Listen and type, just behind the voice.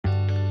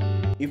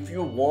If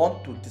you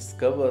want to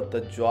discover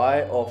the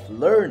joy of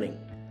learning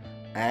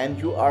and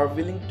you are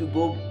willing to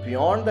go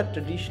beyond the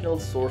traditional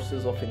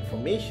sources of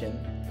information,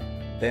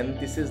 then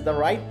this is the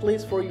right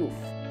place for you.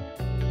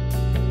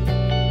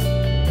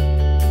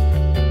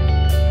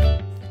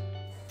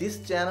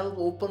 This channel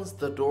opens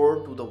the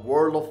door to the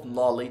world of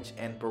knowledge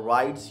and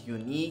provides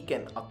unique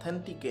and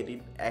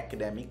authenticated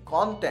academic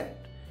content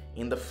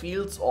in the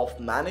fields of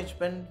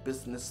management,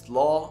 business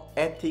law,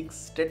 ethics,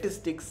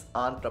 statistics,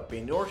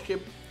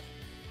 entrepreneurship,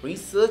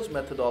 research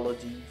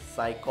methodology,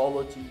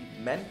 psychology,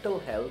 mental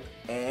health,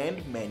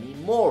 and many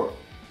more.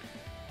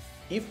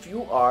 If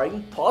you are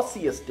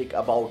enthusiastic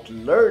about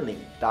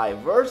learning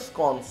diverse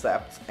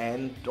concepts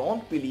and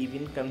don't believe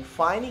in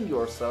confining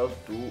yourself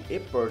to a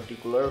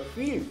particular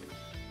field,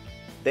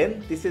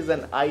 then this is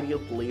an ideal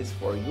place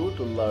for you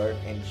to learn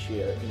and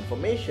share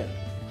information.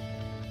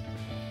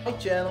 My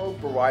channel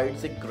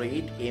provides a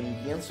great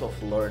ambience of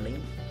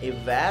learning, a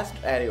vast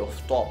array of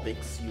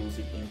topics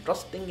using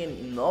interesting and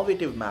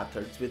innovative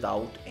methods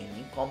without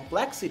any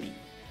complexity,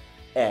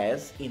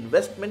 as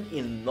investment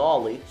in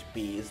knowledge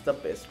pays the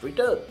best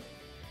return.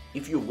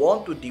 If you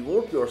want to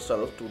devote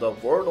yourself to the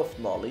world of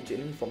knowledge and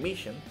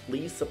information,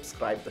 please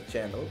subscribe the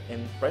channel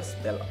and press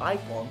bell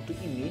icon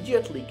to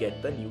immediately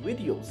get the new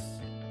videos.